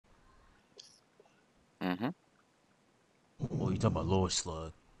Mm-hmm. Oh, you talking about Lower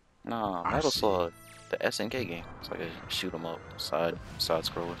Slug? Nah, I Metal see. Slug, the SNK game. It's like a shoot 'em up side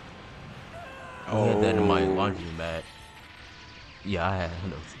scroller. We had that in my Oh, laundromat. Yeah, I had.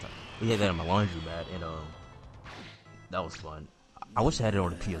 We had that in my laundromat, and that was fun. I wish I had it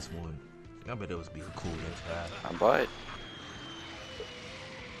on the PS1. I bet it would be a cool game to have. I buy it.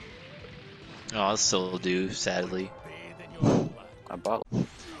 oh, I still do, sadly. I bought it.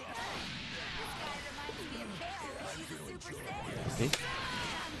 See?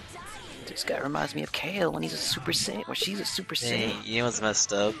 This guy reminds me of Kale when he's a Super Saiyan, when she's a Super Hey, Saiyan. you know what's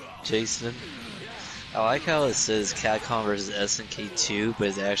messed up, Jason? I like how it says Capcom versus SNK 2, but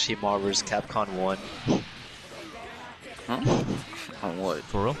it's actually Marvel vs. Capcom 1. Huh? On what?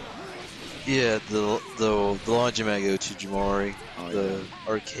 For real? Yeah, the laundromat I go to, Jamari, Oh yeah. the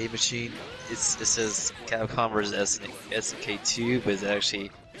arcade machine. It says Capcom versus SNK 2, but it's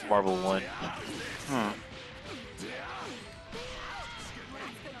actually Marvel 1. Hmm.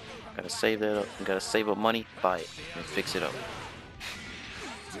 Gotta save that up. Gotta save up money, buy it, and fix it up.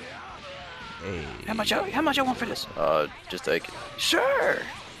 How much? Hey. How much I want for this? Just take it. Sure.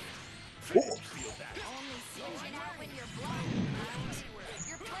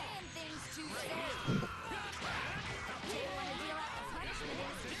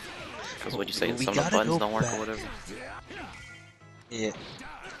 Cause what you say? We Some of the gotta buttons go don't work or back. whatever. Yeah,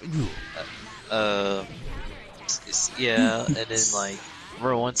 You. uh, yeah, and then like,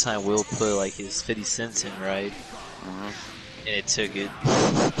 remember one time Will put like his 50 cents in, right? Mm-hmm. And it took it.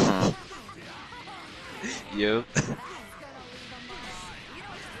 Hmm. Yep.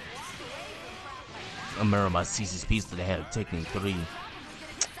 I remember my CC's pizza that had Tekken 3.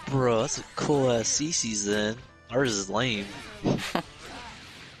 Bro, that's a cool ass CC's then. Ours is lame.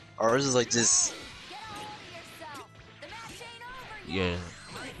 Ours is like just. Yeah.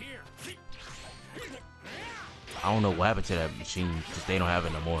 I don't know what happened to that machine because they don't have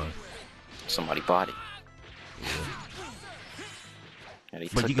it no more. Somebody bought it. Yeah. And he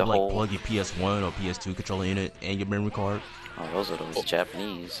But took you the could like whole. plug your PS1 or PS2 controller in it and your memory card. Oh, those are those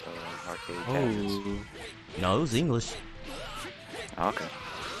Japanese arcade cabinets. Oh. No, it was English. Oh, okay.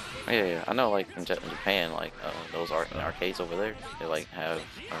 Yeah, yeah. I know, like in Japan, like those art in arcades over there, they like have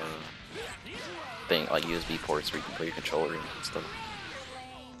thing like USB ports where you can put your controller in and stuff.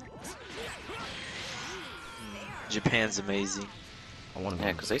 Japan's amazing. I want to Yeah,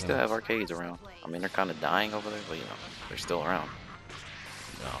 go to because they still Japan. have arcades around. I mean, they're kind of dying over there, but you know, they're still around.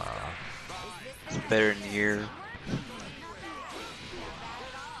 Nah. It's better than here.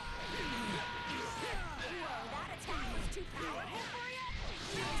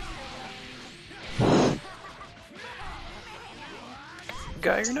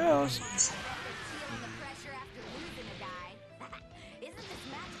 Got your nose.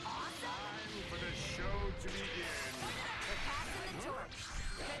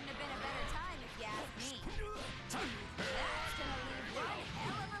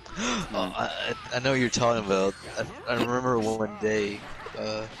 Oh, Mm. I know what you're talking about. I remember one day.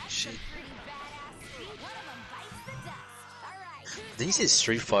 Shit. Did you say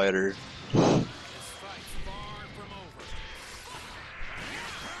Street Fighter?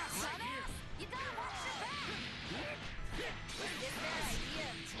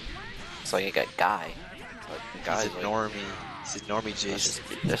 It's like you got Guy. Like the He's a guy's like normie. He's a normie, Jason.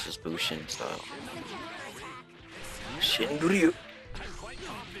 that's just Bushin style. Shinryu.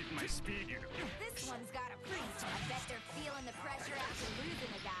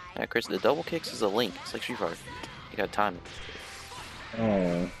 Yeah, Chris, the double kicks is a link. It's like Street Fighter. You got time.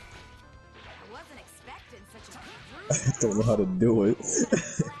 Oh, I don't know how to do it.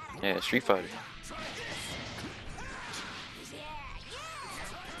 Yeah, Street Fighter.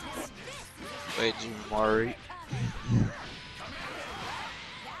 Wait, Jamari.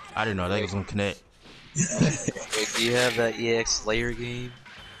 I didn't know that was on Connect. Wait, do you have that EX layer game?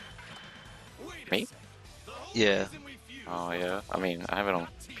 Me? Yeah. Oh yeah. I mean, I have it on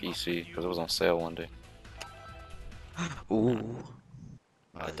PC because it was on sale one day. Ooh.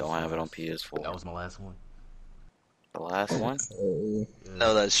 I don't have it on PS4. That was my last one. The last one? Oh,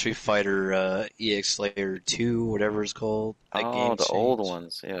 No, that Street Fighter EX Layer 2, whatever it's called. That Oh, game the old changed.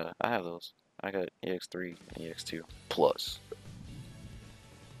 ones. Yeah, I have those. I got EX3 and EX2 plus.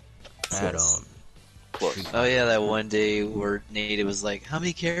 I had Plus. Street Oh yeah, Fighter. that one day where Nate was like, "How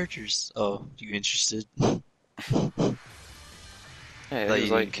many characters? Oh, you interested?" Yeah, Thought he you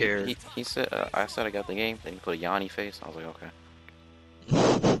was didn't like, care. he said, I said I got the game. Then he put a Yanni face. I was like, okay.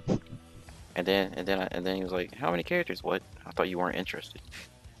 And then he was like, how many characters? What? I thought you weren't interested.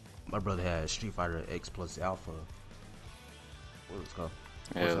 My brother had Street Fighter X plus Alpha. What was it called?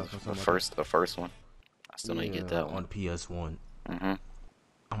 What's Yeah, that? the Something like that. first one. still need to get Yeah, that on one. the PS1. Mhm.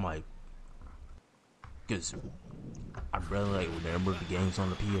 I'm like, cause I really like remember the games on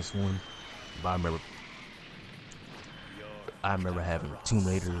the PS1, but I remember having Tomb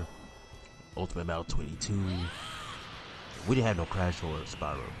Raider, Ultimate Battle 22. We didn't have no Crash or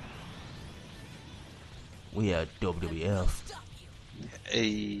Spyro. We had WWF,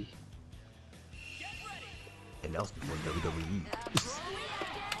 Hey, and that was before WWE.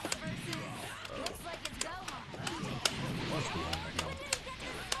 What else we had?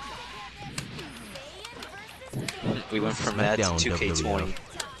 we went from that to SmackDown 2K20.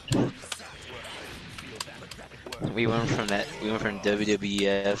 WWF. We went from that. We went from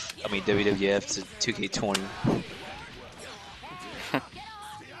WWF. I mean WWF to 2K20.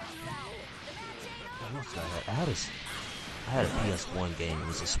 What else did I have? I had a PS1 game. It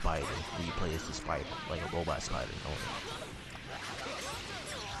was a spider. Where you play as the spider, like a robot spider.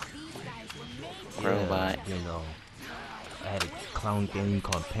 Yeah, Robot. I had a clown game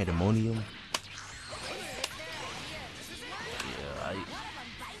called Pandemonium. Yeah,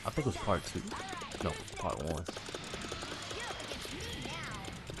 I think it was part 2. No, part 1.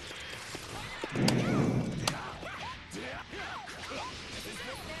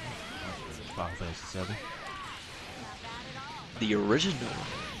 Final Fantasy 7. The original.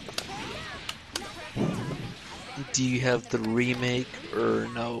 Do you have the remake or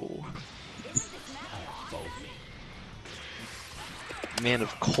no? Both. Man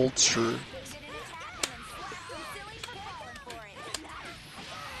of culture.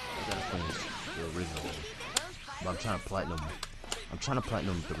 I gotta finish the original one. But I'm trying to platinum. I'm trying to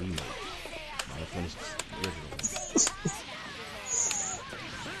platinum the remake. I ain't finished the original one.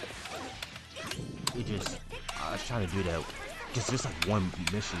 I was trying to do that. Cause there's like one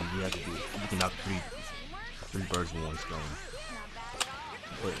mission you have to do. You can knock three birds with one stone.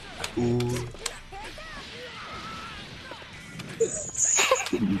 But Ooh.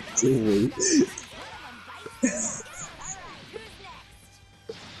 Dude.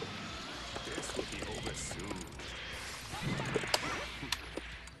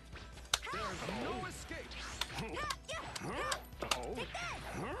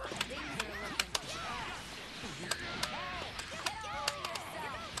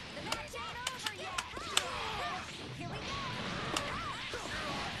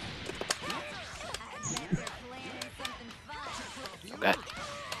 That.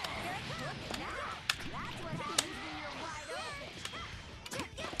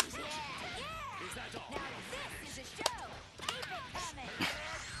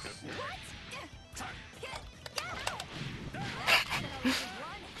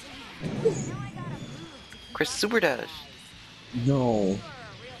 Chris Super Dash. No.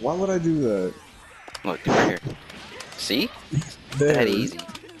 Why would I do that? Look, right here. See? There. That easy.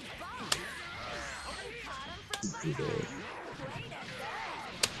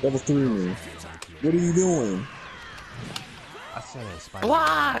 Level 3 me. What are you doing? I said that spider.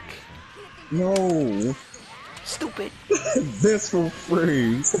 Block! No. Stupid. That's for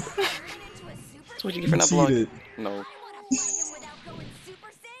free. That's what you get You for not blocking. cheated. No.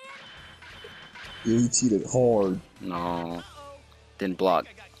 Yeah, you cheated hard. No. Didn't block.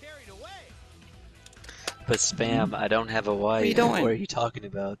 But spam, I don't have a wife. What are you doing? What are you talking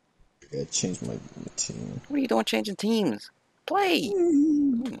about? I gotta change my team. What are you doing changing teams? Play!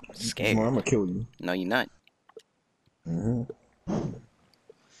 I'm scared. I'm gonna kill you. No, you're not.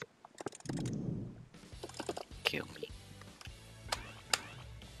 Kill me.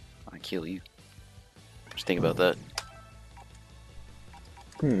 I kill you. Just think about that.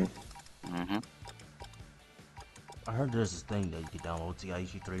 Mm-hmm. I heard there's this thing that you can download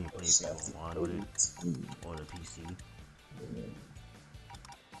TIG3 and play it online with it or the PC.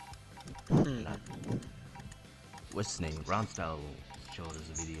 What's his name? Groundstyle showed us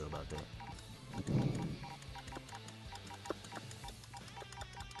a video about that.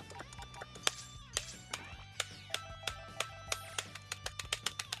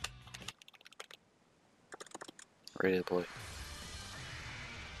 Ready to play.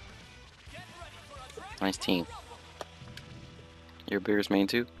 Nice team. You're Bears main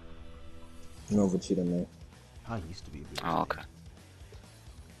too? No Vegeta, man. I used to be a big Oh, okay.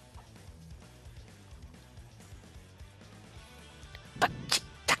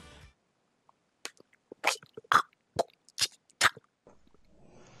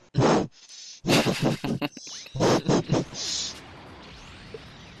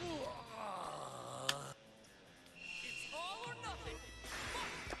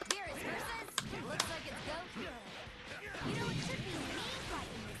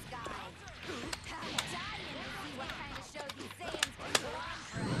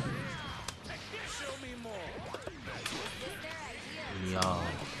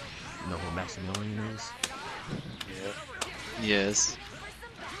 Maximilian is? Yeah. Yes.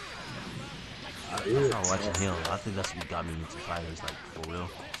 I started watching him. I think that's what got me into fighters, like for real.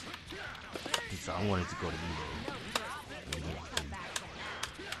 Cause I wanted to go to Evo.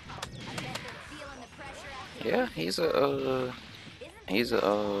 Yeah, he's a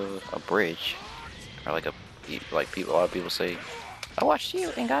bridge, or like like people. A lot of people say, I watched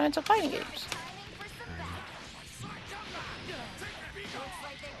you and got into fighting games.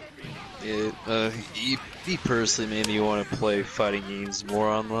 Yeah, he personally made me want to play fighting games more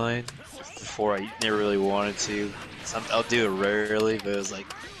online. Before I never really wanted to. I'll do it rarely, but it was like,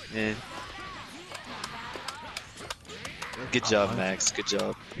 eh. Good job, Max. Good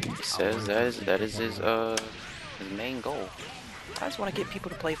job. He says that is his main goal. I just want to get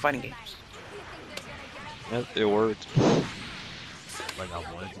people to play fighting games. Yep, it worked. Like I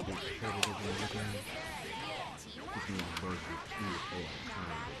wanted to get competitive and everything. If you were to play at the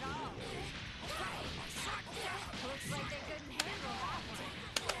time,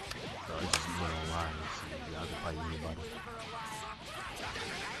 so I just went online and see if I could fight anybody.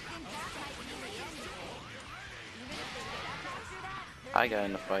 I got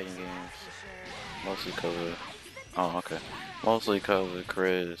into fighting games mostly cause of, oh okay, mostly cause of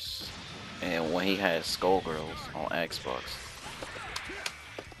Chris, and when he had Skullgirls on Xbox,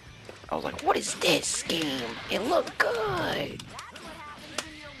 I was like, what is this game? It looked good.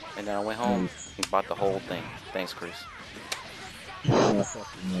 And then I went home and bought the whole thing. Thanks, Chris. Oh, fuck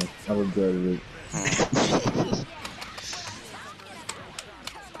you, man. I regretted it.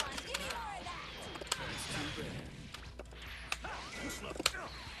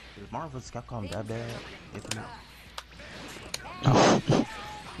 Is Marvel vs. Capcom that bad? Infinite? No.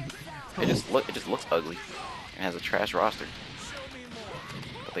 It just looks ugly. It has a trash roster.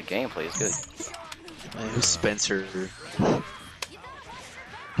 But the gameplay is good. Man, who's Spencer?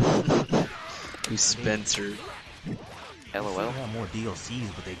 Who's Spencer? LOL. They have more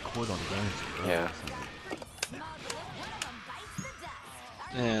DLCs, but they quit on the games. Yeah.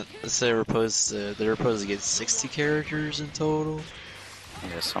 Yeah, they're supposed to get 60 characters in total.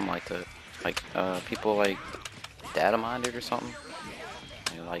 Yeah, something like that. Like people like data mined it or something.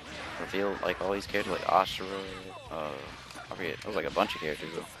 And like revealed like all these characters like Ashura, I forget, it was like a bunch of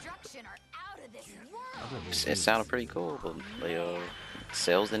characters though. It sounded pretty cool, but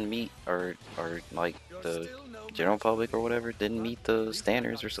sales didn't meet, or like the general public or whatever didn't meet the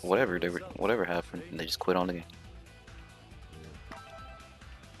standards or whatever whatever happened, and they just quit on the game.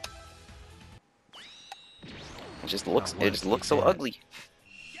 It just looks so ugly,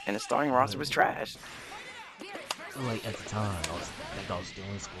 and the starting roster was trash. Like at the time, I was still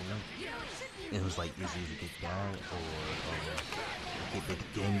in school. It was like, is it a good guy or get the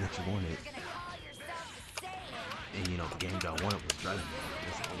game that you wanted? And you know, the game that I wanted was Dragon Ball.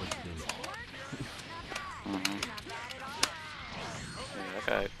 That's all it did.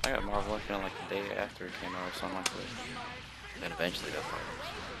 Yeah, I got Marvel Infinite like the day after it came out or something like that. Then eventually got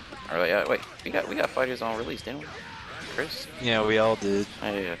Fighterz. Or like, yeah, wait, we got Fighterz on release, didn't we? Chris? Yeah, we all did.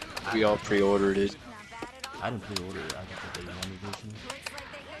 Oh, yeah. We all pre-ordered it. I didn't pre-order it. I got the day one edition.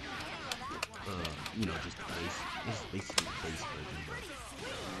 You know, just the base. It's basically the base version, but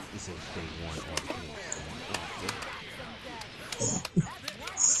it says day one on the case.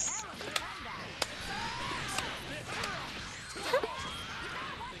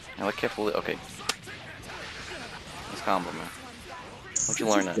 Now look carefully. Okay. Let's combo, man. What'd you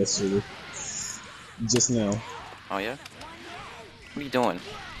learn that? Just now. Oh yeah? What are you doing?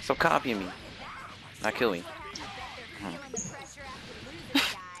 Stop copying me. Not killing.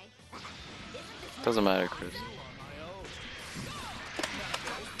 Doesn't matter, Chris.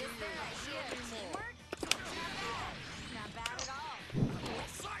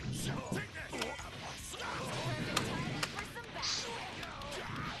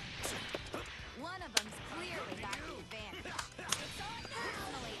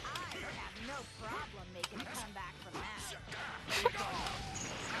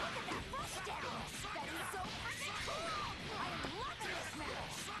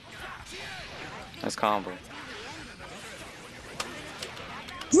 That's combo.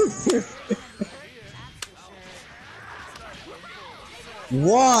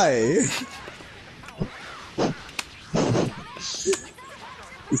 Why?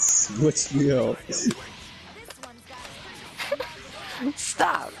 It switched me out.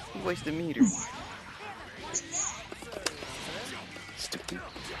 Stop! You wasted meters. Stupid.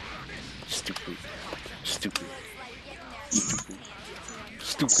 Stupid. Stupid. Stupid.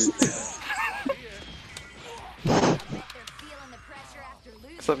 Stupid.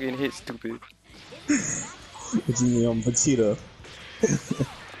 Stop getting hit, stupid. What do you mean, I'm Vegeta?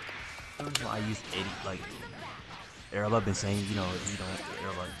 Why I used 80, like, everybody been saying, you know,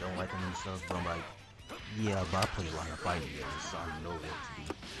 everybody don't like him and stuff, but I'm like, yeah, but I play a lot of fighting games, so I know what to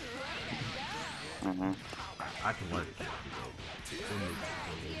do. I can learn it. Them niggas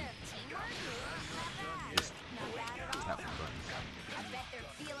go in, just tap the buttons.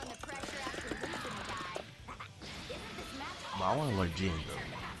 But I want to learn Jin, though.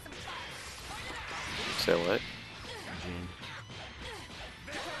 Say what? Jin.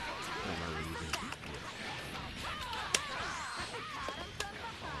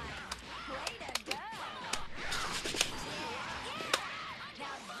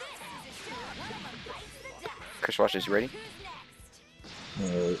 Chris, watch this. You ready?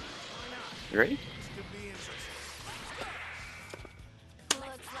 Alright. You ready?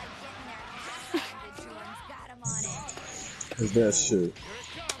 What's that shit?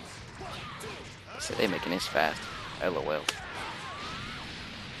 So they making this fast. LOL.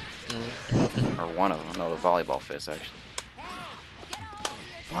 Or one of them. No, the volleyball fist actually.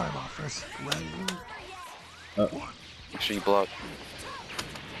 Volleyball first. Make sure you block.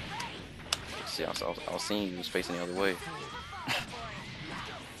 See, I was seeing you was facing the other way.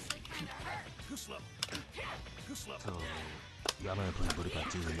 So, y'all been playing Budokai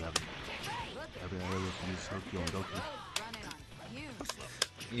 2 and y'all been able to use Tokyo and Goku.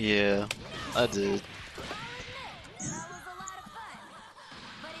 Yeah, I did. I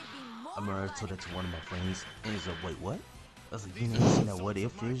remember I told that to one of my friends, and he's like, wait, what? I was like, you never seen that What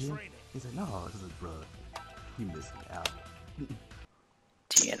If vision? He's like, no. I was like, bro, you missing out.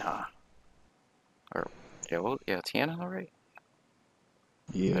 Tiana. Or, yeah, well, yeah, Tiana, alright?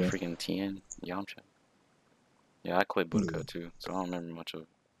 Yeah. That freaking Tien Yamcha. Yeah, I quit Budokai too, so I don't remember much of it.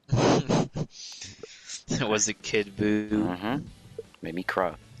 It was a Kid Buu. Made me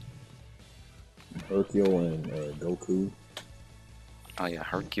cry. Hercule and Goku. Oh yeah,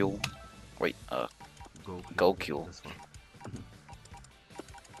 Hercule. Wait, Goku. That's fine.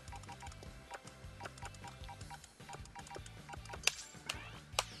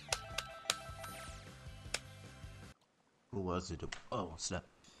 Who was it? Oh, snap.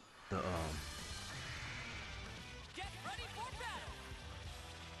 The,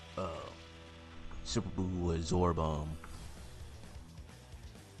 Super Buu was Zorb,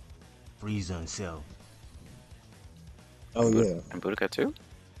 Frieza and Cell. Oh yeah. And Budokai 2?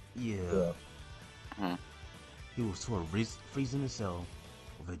 Yeah. Yeah. He was sort of Frieza and Cell,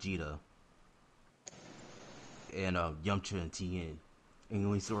 Vegeta, and Yamcha and Tien. And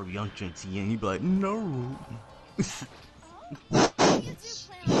when he saw Yamcha and Tien, he'd be like, no.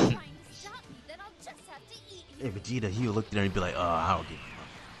 And Vegeta, he would look there and be like, I don't give a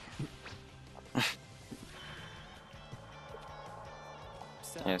fuck.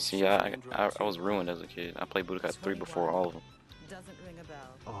 Yeah, see, I was ruined as a kid. I played Budokai 3 before all of them.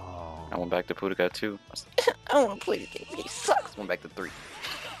 Oh. I went back to Budokai 2. I don't want to play this game. It sucks. Went back to 3.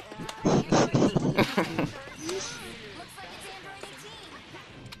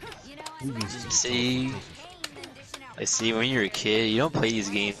 See, I see. When you're a kid, you don't play these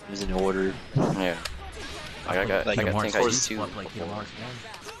games in order. Yeah. Like I got Tenkaichi 2 Like before. March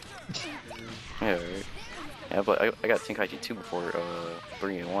 1. Yeah, right. Yeah, but I got Tenkaichi 2 before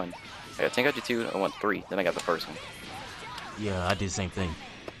 3 and 1. I got Tenkaichi 2, I went 3, then I got the first one. Yeah, I did the same thing.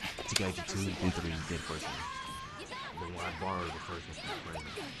 Tenkaichi 2 and 3 did the first one. Then when I borrowed the first one from a friend.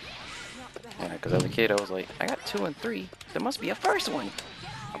 Yeah, because as a kid I was like, I got 2 and 3, there must be a first one.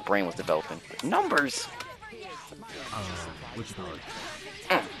 My brain was developing. Numbers! What you call it?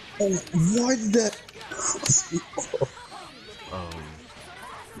 Oh, why did that cross me off?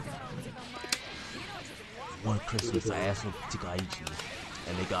 One Christmas I asked for Tenkaichi,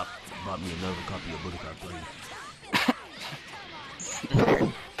 and they bought me another copy of Budokai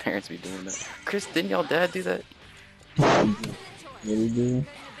 3. Parents be doing that. Chris, didn't y'all dad do that? What did he do?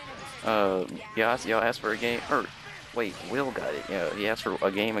 Y'all asked for a game, or wait, Will got it. Yeah, he asked for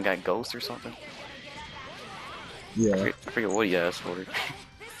a game and got Ghost or something. Yeah. I forget what he asked for. It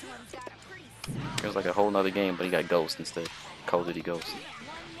was like a whole nother game, but he got Ghost instead. Call of Duty Ghost.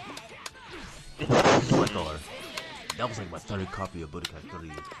 That was like my third copy of Budokai 3.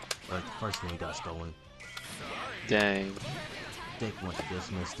 Like the first one got stolen. Dang. Dick went to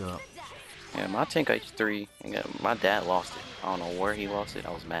just messed up. Yeah, my Tenkaichi 3, my dad lost it. I don't know where he lost it.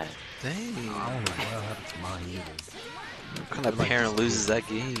 I was mad. Dang. I don't know what happened to mine either. What kind of parent loses that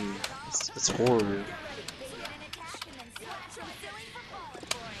game? It's horrible.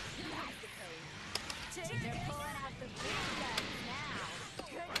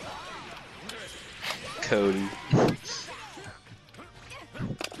 Cody.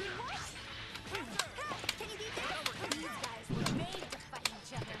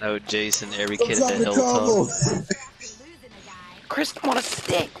 No, Jason, every Stop kid at dropping Hilltop. combo. Chris, I'm on a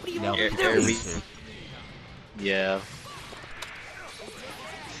stick. What are you Now doing? Every, shit. yeah.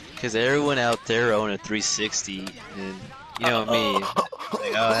 Because everyone out there owned a 360, and you know me,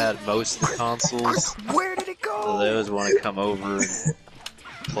 like I had most of the Chris, consoles, where did it so they go? always want to come over and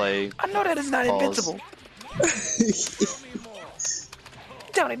play. I know that is not Pause. invincible.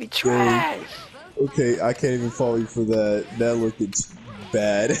 Don't be Bro, trash. okay, I can't even follow you for that. That looked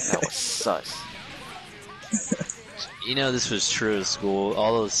bad. That was sus. You know this was true at school.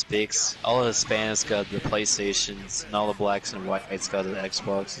 All the Hispanics, all the Hispanics got the PlayStations, and all the blacks and whites got the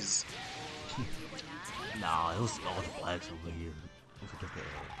Xboxes. Nah, it was all the blacks over here. Don't forget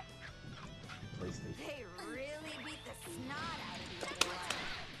the PlayStation. They really beat the snot out of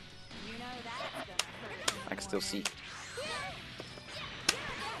you. You know that's gonna hurt. I can still see.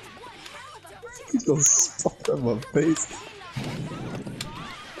 He's gonna spot on my face.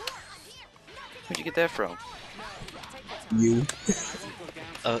 Where'd you get that from? You.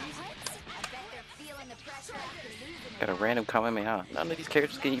 Got a random Kamehameha. None of these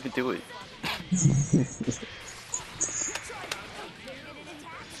characters can even do it.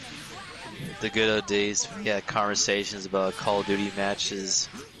 The good old days, we had conversations about Call of Duty matches,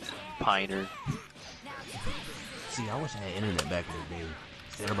 Piner. See, I wish I had internet back in the day.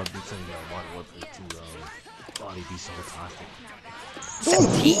 Instead of everybody saying Modern Warfare 2, oh, they'd be so toxic.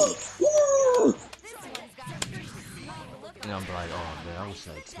 17! And I'm like, oh man, I wish I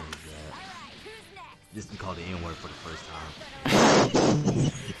experienced that. Just to call the N-word for the first time.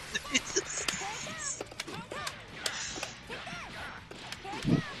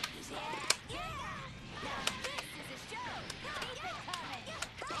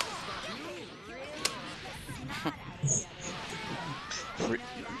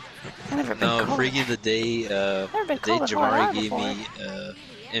 No, freaking the day Jamari gave me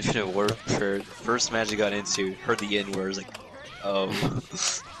Infinite Warfare, the first match I got into, heard the N-word, I was like, oh,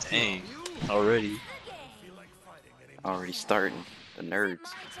 dang, already. Already starting. The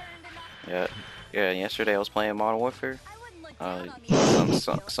nerds. Yeah. Yeah, yesterday I was playing Modern Warfare.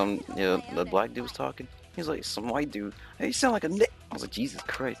 Some you know, the black dude was talking. He was like, some white dude, hey, you sound like a nick. I was like, Jesus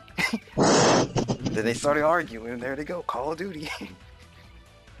Christ. Then they started arguing, and there they go, Call of Duty.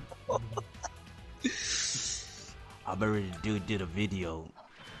 I remember the dude did a video.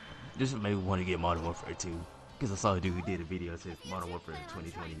 This made me want to get Modern Warfare 2. Because I saw a dude who did a video that says Modern Warfare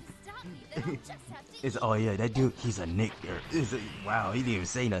 2020. It's, oh yeah, that dude, he's a nick. Wow, he didn't even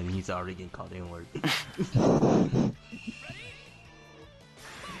say nothing. He's already getting called N-word.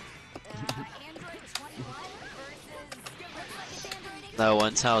 No,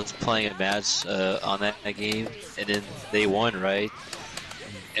 one time I was playing a match on that game, and then they won, right?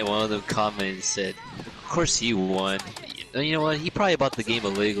 And one of them commented and said, of course he won. You know what? He probably bought the game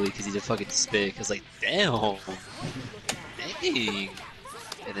illegally because he's a fucking spick. I was like, damn. Dang.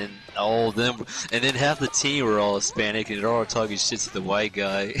 And then all of them, and then half the team were all Hispanic and they're all talking shit to the white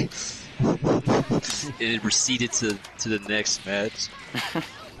guy. And it proceeded to the next match.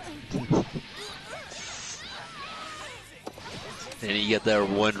 And you got that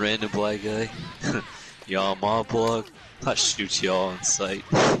one random black guy. Y'all my block. I'll shoot y'all on sight.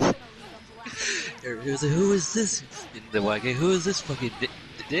 He was like, who is this? And the white guy, who is this fucking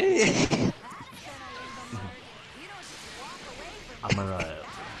dick? I remember I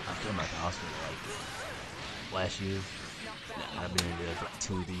came out the hospital like last year. I've been in there for like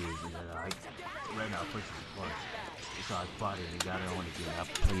 2 years, and then I right now purchased a bunch. So I bought it and got it on again. I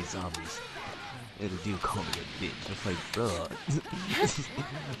played zombies. And the dude called me a bitch. I was like, bro.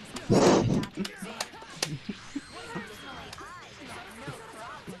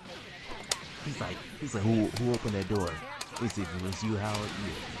 He's like, who opened that door? He said, it was you, Howard.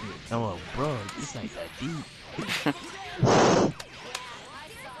 Yeah. I'm like, bro, it's like that deep.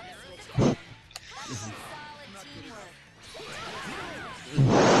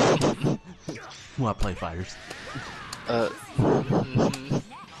 Want to play Fighterz?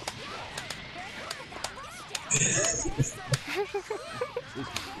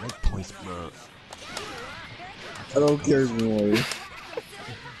 Red points, bro. I don't care anymore.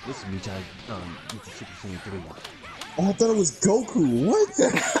 This is me trying to get the Super Saiyan 3. Oh, I thought it was Goku. What the?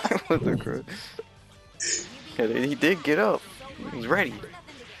 What the crap? Yeah, he did get up. He was ready.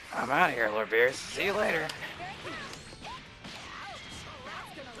 I'm out of here, Lord Beerus. See you later.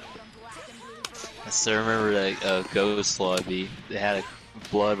 I still remember that Ghost Lobby. They had a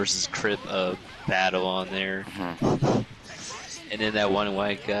Blood versus Crip battle on there. And then that one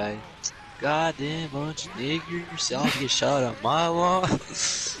white guy. Goddamn bunch of niggers, y'all get shot on my lawn.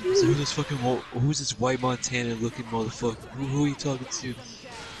 So who's this white Montana looking motherfucker? Who are you talking to?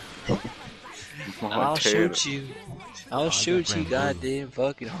 I'll Montana. shoot you. I'll I got shoot you, Grand Blue. goddamn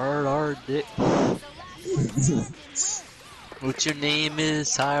fucking hard dick. What your name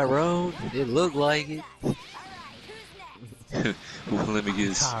is, Tyrone? It looked like it. Well, let me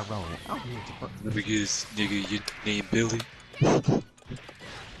guess. Tyrone. I'm here to fuck. Let me guess, nigga, your name Billy?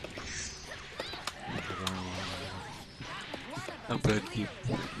 I bet you,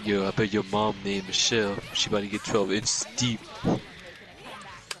 yo, I bet your mom named Michelle. She about to get 12 inches deep.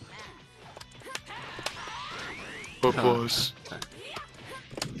 Purpose.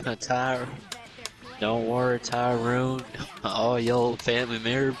 Tyre, don't worry, Tyrone. All your family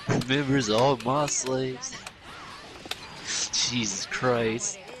members are all my slaves. Jesus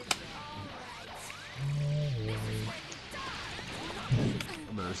Christ. I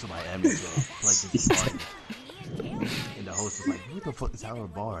remember somebody asked me to play this party, and the host was like, "Who the fuck is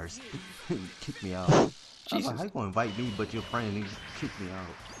Howard Bars?" Kick me out. I was like, Jesus. "How you gonna invite me, but your friend and kick me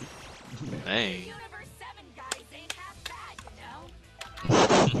out?" Dang.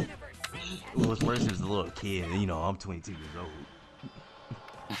 Well, his person is a little kid, and I'm 22 years old.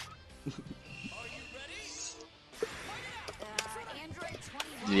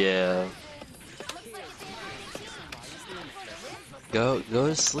 Yeah. Go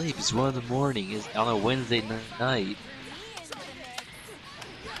to sleep. It's 1 in the morning. It's on a Wednesday night.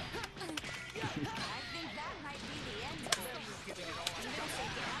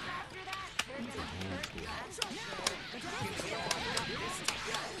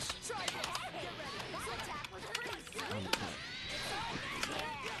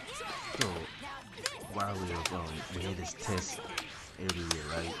 So, while we had this test every year,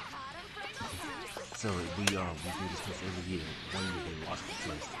 right? So we do this test every year. 1 year they lost the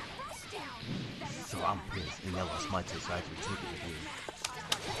test. So I'm pissed, and they lost my test, so I actually took it again.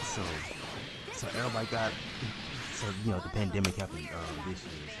 So everybody got, the pandemic happened this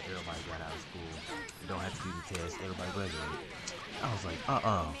year, so everybody got out of school. They don't have to do the test, everybody graduated. I was like,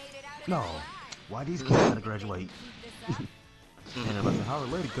 no, why these kids gotta graduate? And everybody said,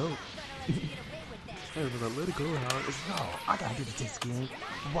 Howard, let it go. Everybody like, let it go, Howard. It's, no, I gotta do the test again.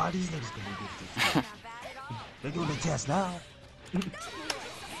 Why these niggas gonna do the test again? They're doing the test now.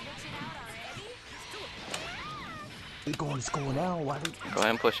 They're going to school now. Why they? Go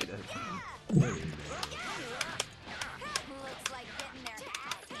ahead and push it.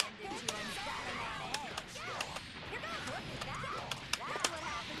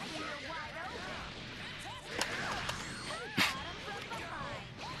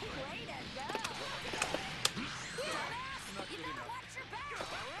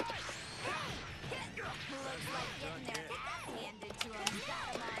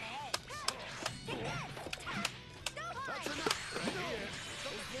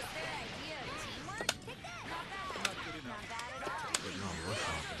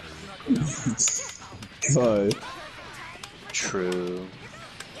 God. True.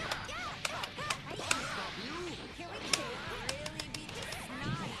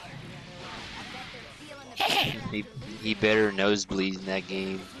 He better nosebleed in that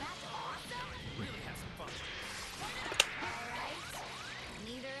game.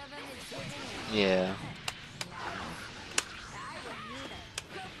 Yeah.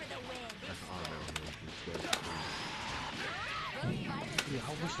 Yeah, I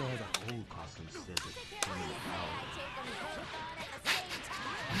wish they had a whole costume instead of turning it out.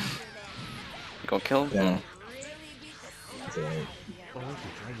 You gonna kill him? Yeah. Mm. That's alright. Oh, that's the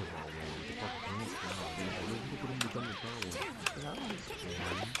Dragon Ball one with the fucking pants down. You know, look at him becoming a power. Yeah, I understand.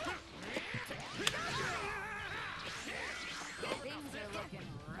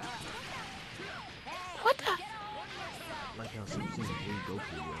 Like how Super Saiyan 3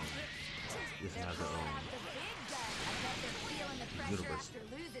 Goku just have the universe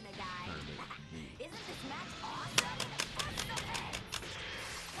tournament.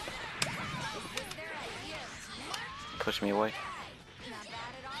 Push me away.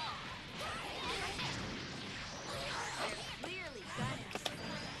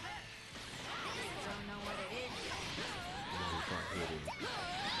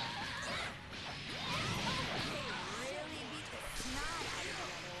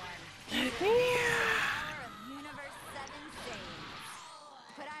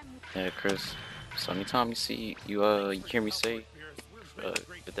 Yeah, Chris. So anytime you see you hear me say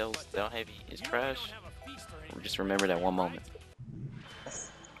Vidal's down heavy is trash, just remember that one moment.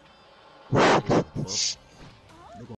 Well,